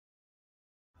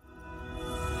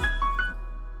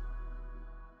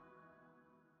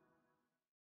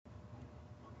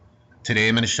Today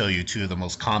I'm going to show you two of the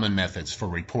most common methods for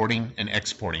reporting and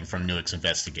exporting from Nuix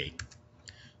Investigate: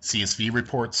 CSV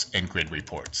reports and grid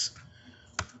reports.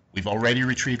 We've already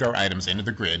retrieved our items into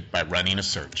the grid by running a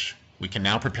search. We can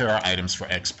now prepare our items for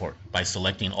export by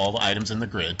selecting all the items in the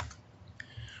grid.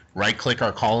 Right-click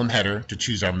our column header to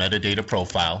choose our metadata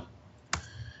profile.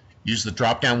 Use the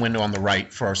drop-down window on the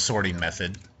right for our sorting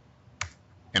method.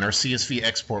 And our CSV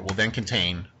export will then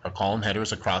contain our column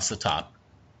headers across the top,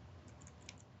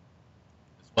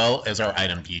 as well as our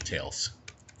item details.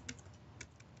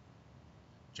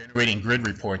 Generating grid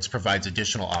reports provides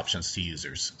additional options to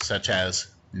users, such as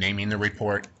naming the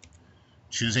report,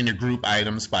 choosing to group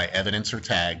items by evidence or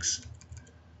tags,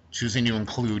 choosing to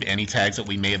include any tags that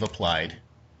we may have applied,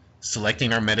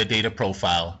 selecting our metadata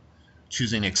profile,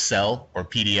 choosing Excel or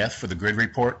PDF for the grid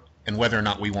report, and whether or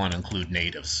not we want to include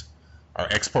natives. Our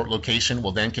export location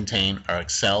will then contain our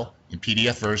Excel and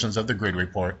PDF versions of the grid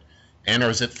report and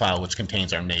our zip file, which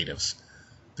contains our natives.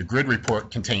 The grid report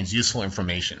contains useful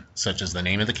information such as the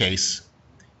name of the case,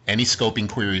 any scoping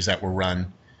queries that were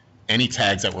run, any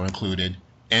tags that were included,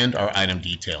 and our item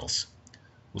details.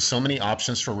 With so many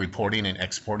options for reporting and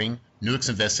exporting, Nuix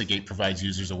Investigate provides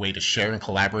users a way to share and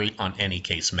collaborate on any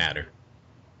case matter.